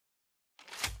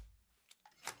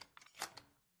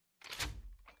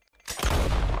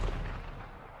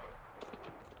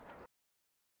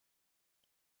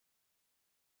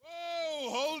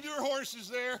horses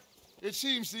there? It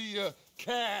seems the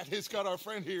cat has got our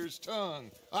friend here's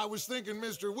tongue. I was thinking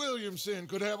Mr. Williamson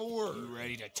could have a word. You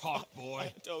ready to talk,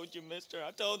 boy? I told you, mister. I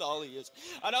told all of you.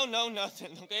 I don't know nothing,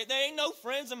 okay? They ain't no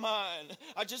friends of mine.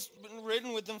 I just been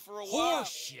riding with them for a while.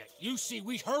 Horseshit. You see,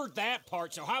 we heard that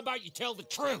part, so how about you tell the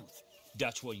truth?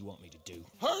 That's what you want me to do.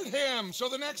 Hurt him, so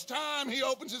the next time he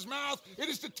opens his mouth, it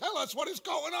is to tell us what is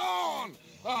going on.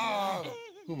 Ah,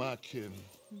 who am I kidding?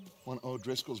 One of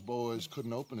O'Driscoll's boys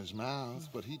couldn't open his mouth,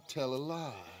 but he'd tell a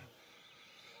lie.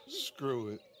 Screw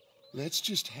it. Let's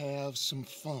just have some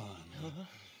fun.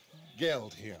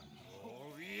 Geld him.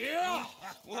 Yeah!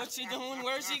 What's he doing?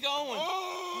 Where's he going?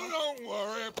 Oh, don't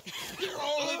worry. You're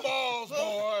only balls,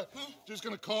 boy. Just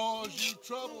gonna cause you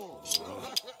trouble.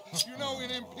 You know, in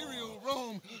Imperial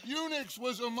Rome, eunuchs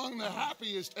was among the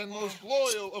happiest and most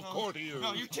loyal of courtiers.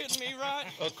 No, you kidding me, right?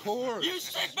 Of course. You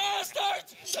sick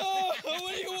bastards! Oh,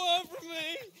 what do you want from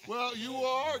me? Well, you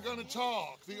are gonna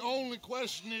talk. The only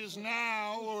question is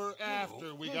now or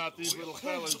after we got these little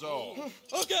fellas off.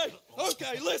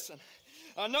 Okay, listen.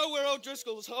 I know where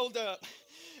O'Driscoll's holed up,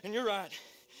 and you're right.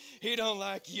 He don't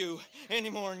like you any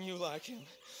more than you like him.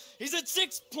 He's at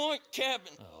 6 Point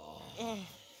Cabin.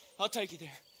 I'll take you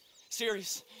there.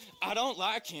 Serious, I don't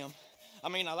like him. I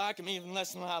mean, I like him even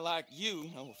less than I like you,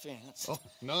 no offense. Oh,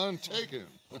 none taken.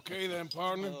 Okay then,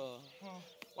 partner.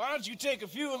 Why don't you take a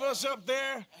few of us up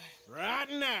there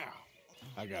right now?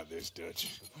 I got this,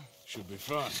 Dutch. Should be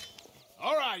fun.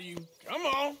 All right, you. Come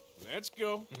on. Let's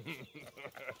go.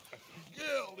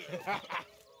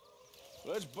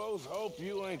 Let's both hope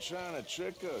you ain't trying to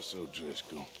trick us,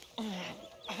 O'Driscoll.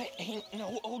 I ain't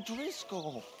no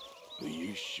O'Driscoll. But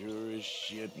you sure as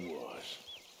shit was.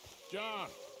 John,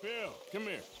 Bill, come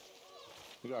here.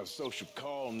 We got a social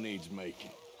call needs making.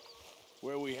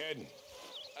 Where are we heading?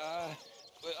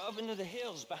 We're up into the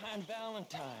hills behind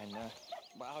Valentine.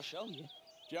 Well, I'll show you.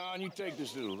 John, you take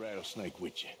this little rattlesnake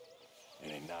with you.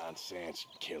 Any nonsense,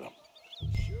 kill him.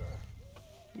 Sure.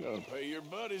 You gotta pay your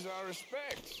buddies our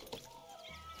respects.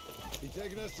 He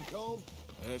taking us to Combe?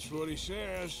 That's what he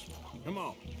says. Come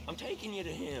on. I'm taking you to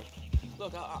him.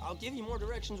 Look, I'll give you more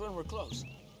directions when we're close.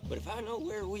 But if I know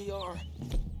where we are...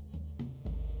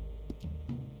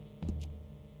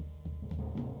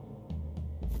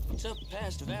 It's up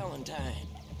past Valentine.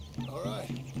 All right,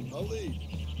 I'll lead.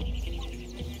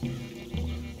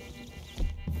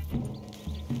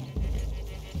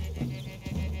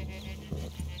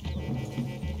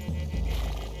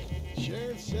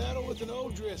 Sharing saddle with an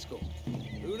O'Driscoll.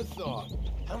 Who'd have thought?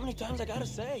 How many times I gotta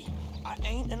say? I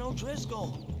ain't an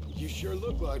O'Driscoll. You sure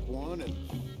look like one, and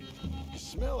you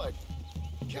smell like...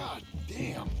 God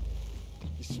damn.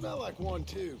 You smell like one,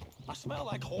 too. I smell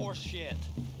like horse shit.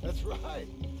 That's right.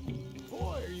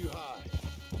 Boy, are you high.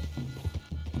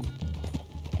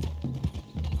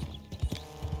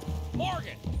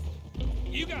 Morgan!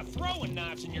 You got throwing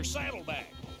knives in your saddlebag.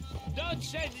 Doug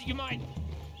said that you might...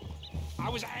 I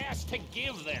was asked to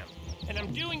give them, and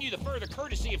I'm doing you the further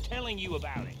courtesy of telling you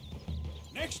about it.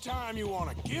 Next time you want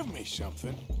to give me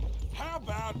something, how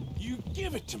about you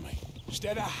give it to me,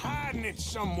 instead of hiding it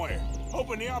somewhere,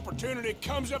 hoping the opportunity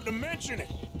comes up to mention it?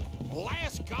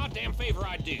 Last goddamn favor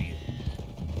I do you.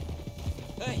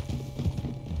 Hey,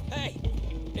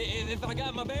 if I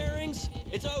got my bearings,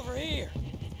 it's over here.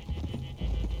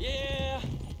 Yeah,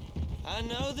 I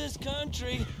know this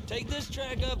country. Take this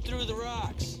track up through the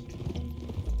rocks.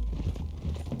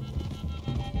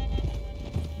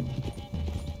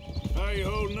 How you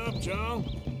holding up, John?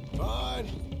 Fine.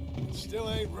 Still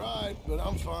ain't right, but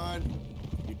I'm fine.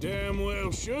 You damn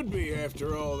well should be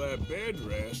after all that bed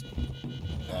rest.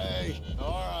 Hey,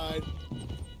 all right.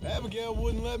 Abigail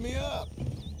wouldn't let me up.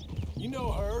 You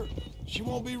know her. She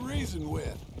won't be reasoned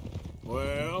with.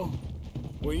 Well,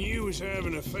 when you was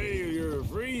having a failure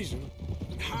of reason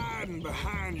and hiding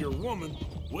behind your woman,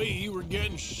 we were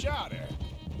getting shot at.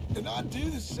 And I'd do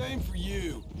the same for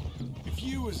you, if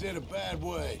you was in a bad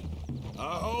way.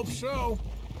 I hope so.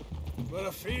 But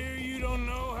I fear you don't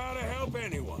know how to help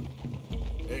anyone.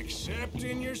 Except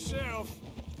in yourself.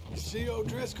 You see,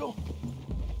 O'Driscoll?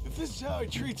 If this is how he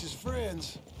treats his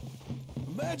friends,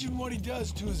 imagine what he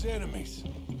does to his enemies.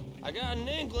 I got an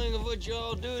inkling of what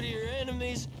y'all do to your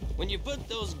enemies when you put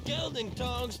those gelding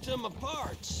tongs to my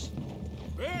parts.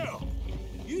 Bill,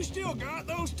 you still got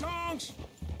those tongs?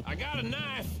 I got a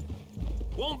knife.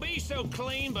 Won't be so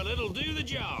clean, but it'll do the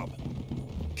job.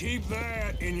 Keep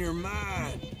that in your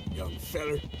mind, young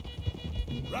feller.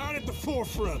 Right at the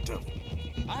forefront of it.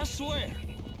 I swear,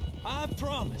 I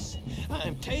promise,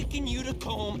 I'm taking you to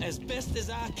Combe as best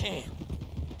as I can.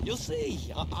 You'll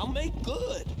see, I'll make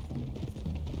good.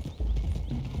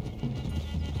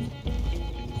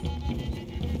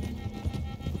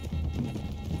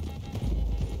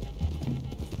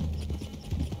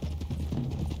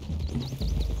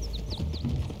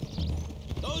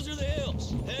 are the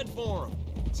hills. Head for them.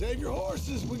 Save your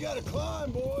horses. We gotta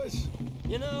climb, boys.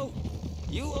 You know,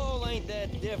 you all ain't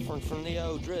that different from the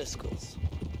O'Driscolls.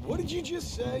 What did you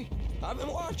just say? I've been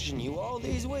watching you all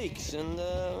these weeks, and,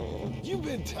 You've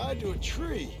been tied to a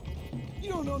tree. You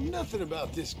don't know nothing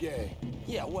about this gang.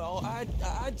 yeah, well,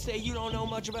 I'd say you don't know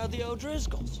much about the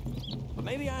O'Driscolls. But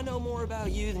maybe I know more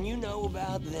about you than you know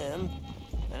about them.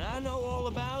 And I know all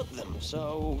about them,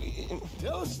 so...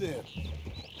 Tell us then.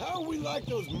 How are we like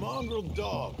those mongrel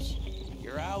dogs?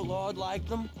 You're outlawed like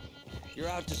them. You're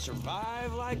out to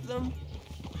survive like them.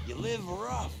 You live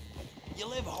rough. You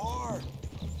live hard.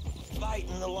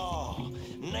 Fighting the law,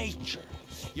 nature.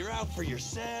 You're out for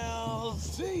yourselves.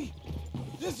 See?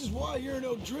 This is why you're an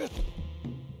O'Driscoll.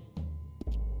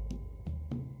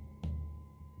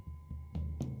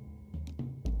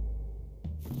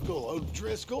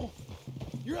 O'Driscoll,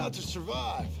 you're out to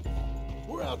survive.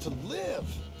 We're out to live.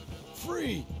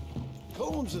 Free.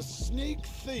 Cole's a sneak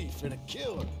thief and a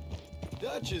killer.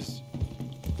 Dutch is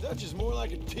more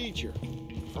like a teacher.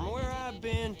 From where I've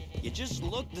been, you just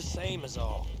look the same as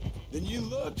all. Then you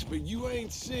looked, but you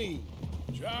ain't seen.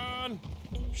 John,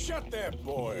 shut that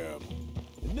boy up.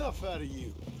 Enough out of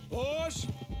you. Boys,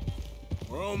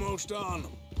 we're almost on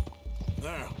them.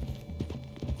 Now,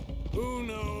 who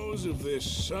knows if this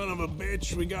son of a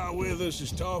bitch we got with us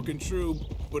is talking true,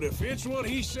 but if it's what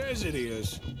he says it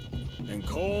is, and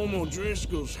Colm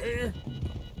O'Driscoll's here,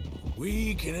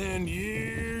 we can end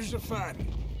years of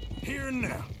fighting, here and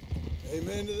now.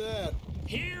 Amen to that.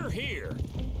 Here, here.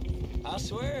 I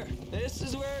swear, this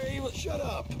is where he was. Shut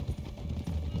up.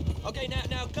 Okay,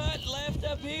 now cut left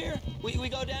up here. We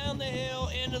go down the hill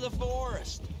into the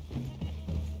forest.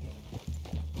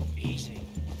 Easy.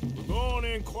 We're going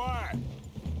in quiet,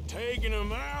 taking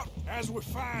them out as we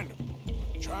find them,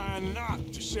 trying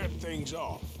not to set things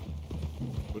off.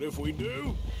 But if we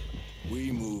do,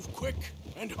 we move quick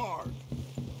and hard.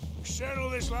 We settle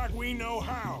this like we know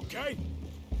how, okay?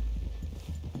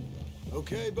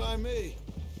 Okay by me.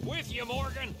 With you,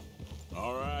 Morgan.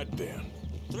 All right, then.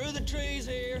 Through the trees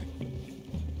here.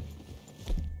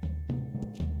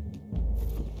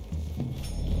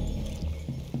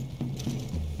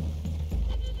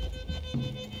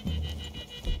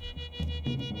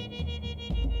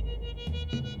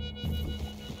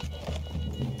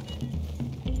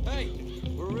 Hey,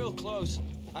 we're real close.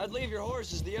 I'd leave your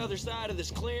horses the other side of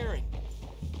this clearing.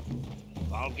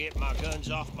 I'll get my guns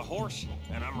off my horse,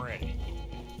 and I'm ready.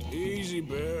 Easy,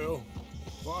 Bill.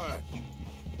 Quiet.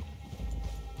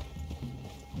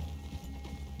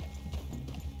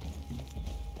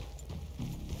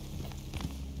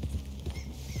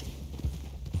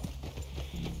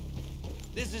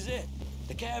 This is it.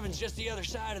 The cabin's just the other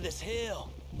side of this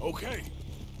hill. Okay.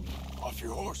 Off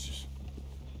your horses.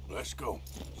 Let's go.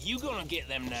 You gonna get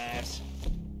them knives?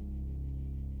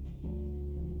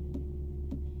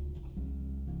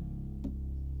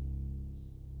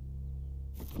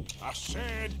 I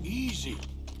said easy.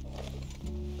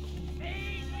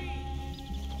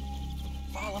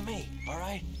 Follow me, all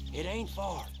right? It ain't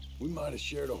far. We might have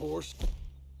shared a horse.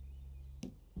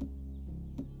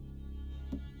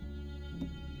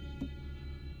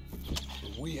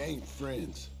 But we ain't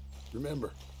friends.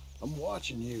 Remember, I'm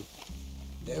watching you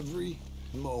every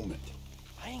moment.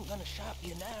 I ain't gonna shop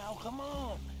you now, come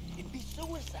on. It'd be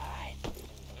suicide.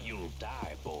 You'll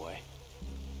die, boy.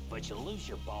 But you'll lose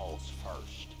your balls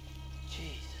first.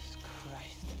 Jesus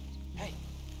Christ. Hey,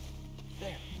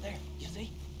 there, you see?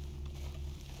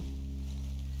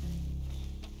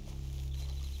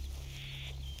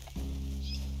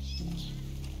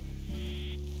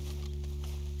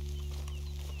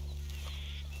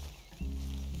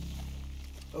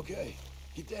 Okay,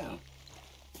 get down.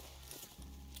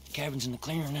 Cabin's in the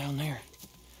clearing down there.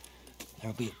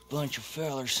 There'll be a bunch of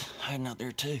fellers hiding out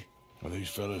there too. Are these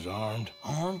fellas armed?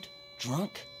 Armed,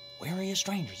 drunk, wary of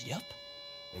strangers, yup.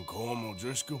 And Colm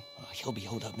O'Driscoll? He'll be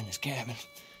holed up in his cabin.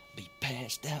 Be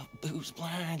passed out, booze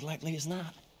blind, likely as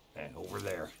not. Hey, over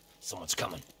there. Someone's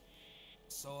coming.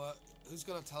 So, who's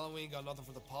gonna tell him we ain't got nothing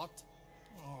for the pot?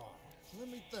 Oh, let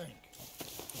me think.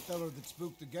 The feller that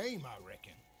spooked the game, I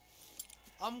reckon.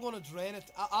 I'm gonna drain it.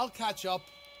 I'll catch up.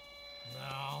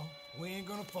 No, we ain't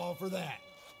gonna fall for that.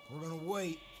 We're gonna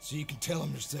wait so you can tell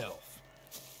him yourself.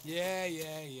 Yeah.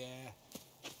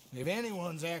 If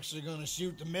anyone's actually gonna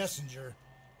shoot the messenger,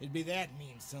 it'd be that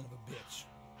mean son of a bitch.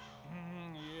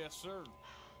 Yes, sir.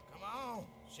 Come on,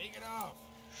 shake it off.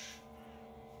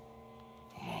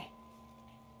 Come on.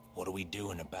 What are we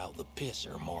doing about the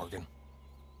pisser, Morgan?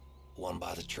 One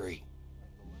by the tree.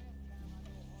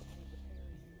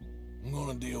 I'm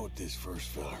gonna deal with this first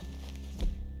fella.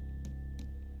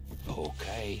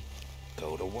 Okay.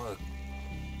 Go to work.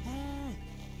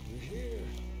 We're here.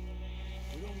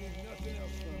 We don't need nothing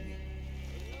else from you.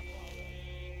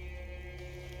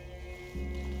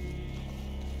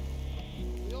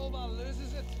 The old man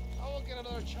loses it. I won't get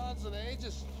another chance in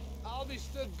ages. I'll be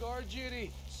stood guard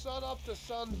duty, sun up to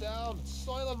sun down,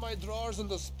 soiling my drawers in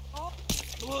the Oh!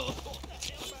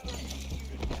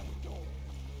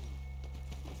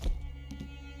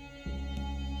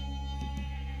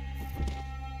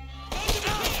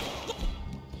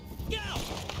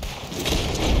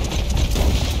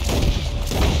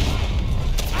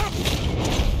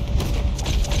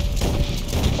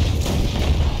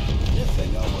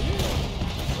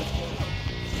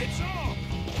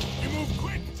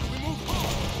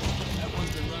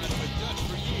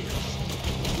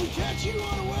 You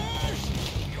unawares!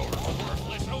 You're a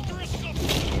worthless O'Driscoll!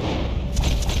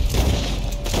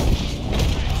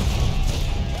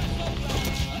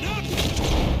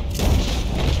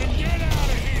 And get out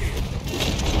of here!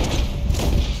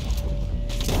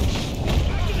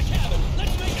 Back to the cabin!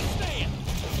 Let's make a stand!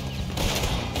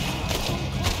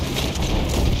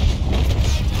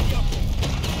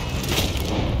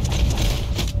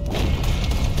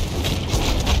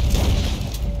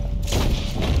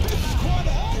 Quite a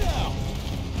hideout!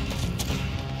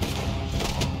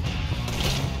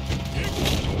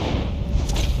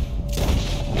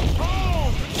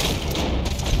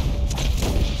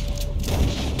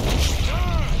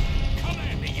 Come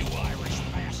at me, you Irish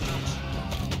bastards!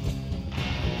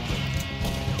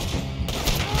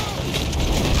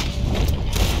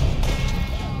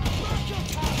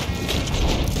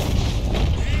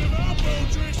 Give up,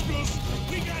 O'Driscolls!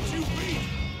 We got you beat!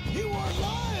 You weren't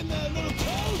lying, that little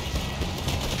toad!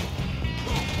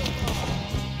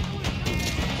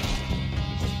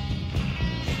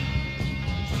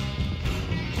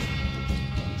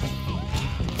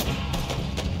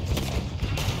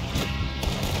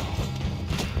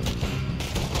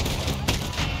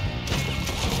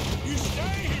 You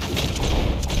stay here!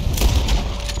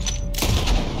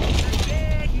 You're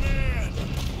dead, man!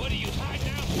 What are you hiding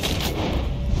out?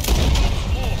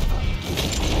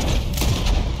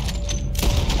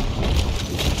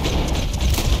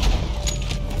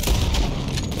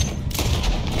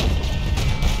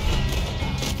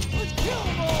 Let's kill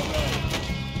him already!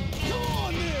 Come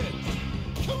on, then!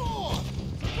 Come on!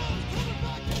 Somebody's coming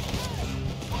back to the camp!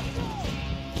 Let's go!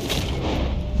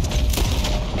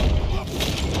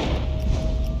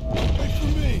 Wait for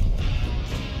me!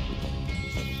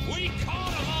 We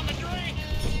caught him on the drink!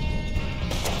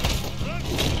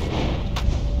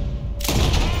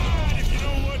 Ride if you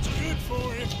know what's good for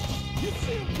you! You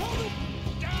see him coming?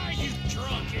 Die, you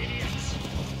drunk idiots!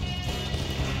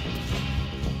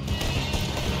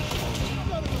 Son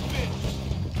of a bitch!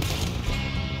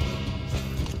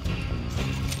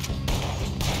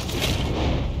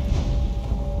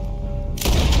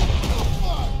 Oh,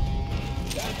 fuck!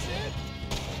 That's it?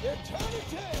 They're turning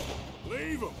tail!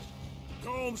 Leave them!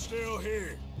 Comb's still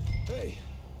here. Hey,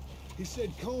 he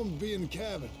said Combs be in the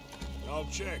cabin. I'll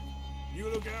check. You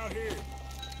look out here.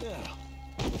 Now,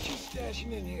 what you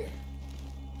stashing in here?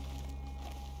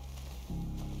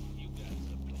 You got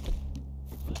something.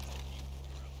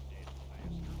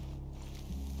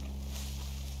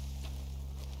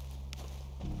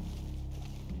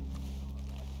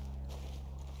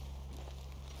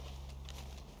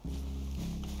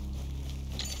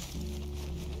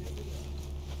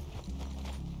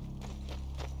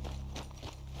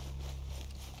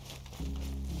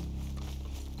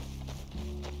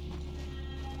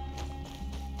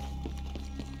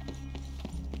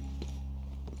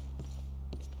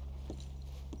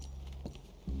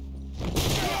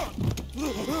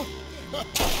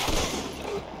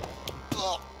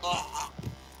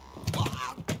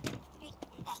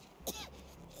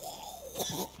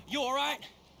 You all right?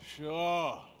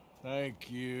 Sure. Thank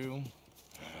you.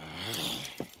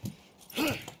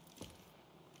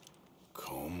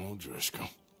 Colm O'Driscoll.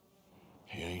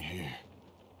 He ain't here.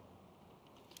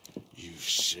 You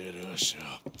set us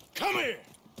up. Come here!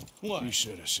 What? You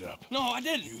set us up. No, I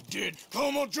didn't. You did.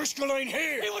 Colm O'Driscoll ain't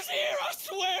here! He was here, I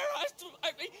swear!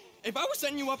 If I was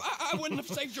setting you up, I wouldn't have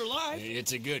saved your life.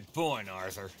 It's a good point,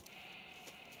 Arthur.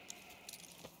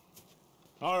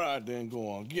 All right, then, go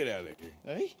on. Get out of here.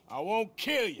 Hey? I won't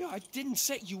kill you. I didn't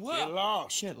set you up. Get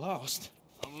lost. Shit, lost.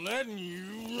 I'm letting you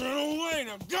run away.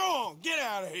 Now go on. Get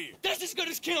out of here. That's as good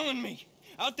as killing me.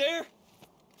 Out there,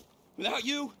 without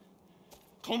you,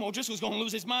 Colm O'Driscoll's gonna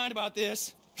lose his mind about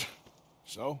this.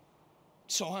 So?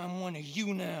 So I'm one of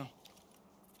you now.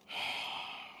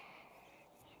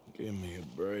 Give me a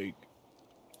break.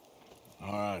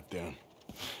 All right, then.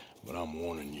 but I'm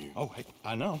warning you. Oh, hey,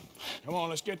 I know. Come on,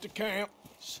 let's get to camp.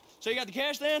 So you got the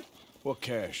cash then? What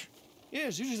cash? Yeah,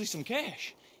 there's usually some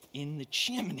cash in the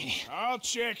chimney. I'll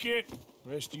check it.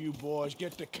 Rest of you boys,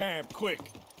 get to camp, quick.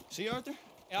 See, Arthur?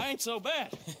 I ain't so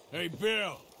bad. Hey,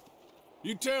 Bill.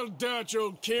 You tell Dutch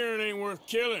old Kieran ain't worth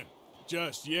killing.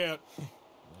 Just yet.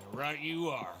 Right you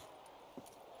are.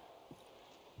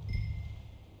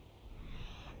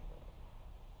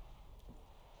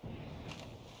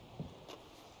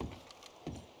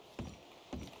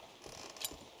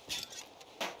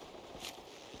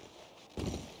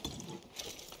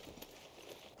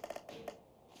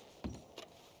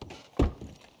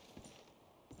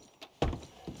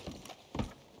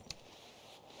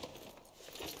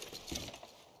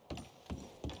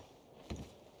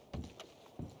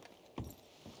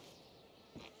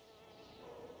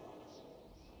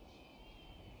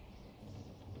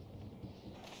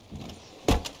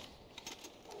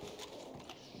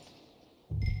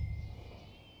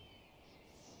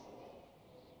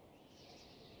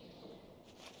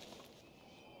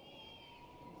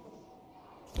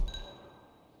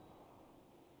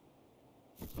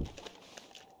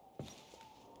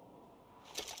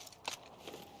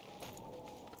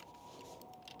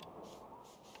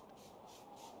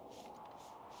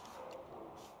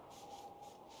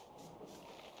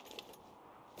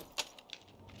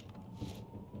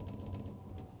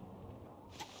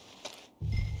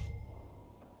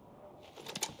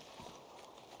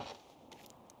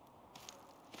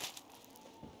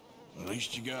 At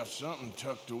least you got something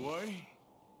tucked away.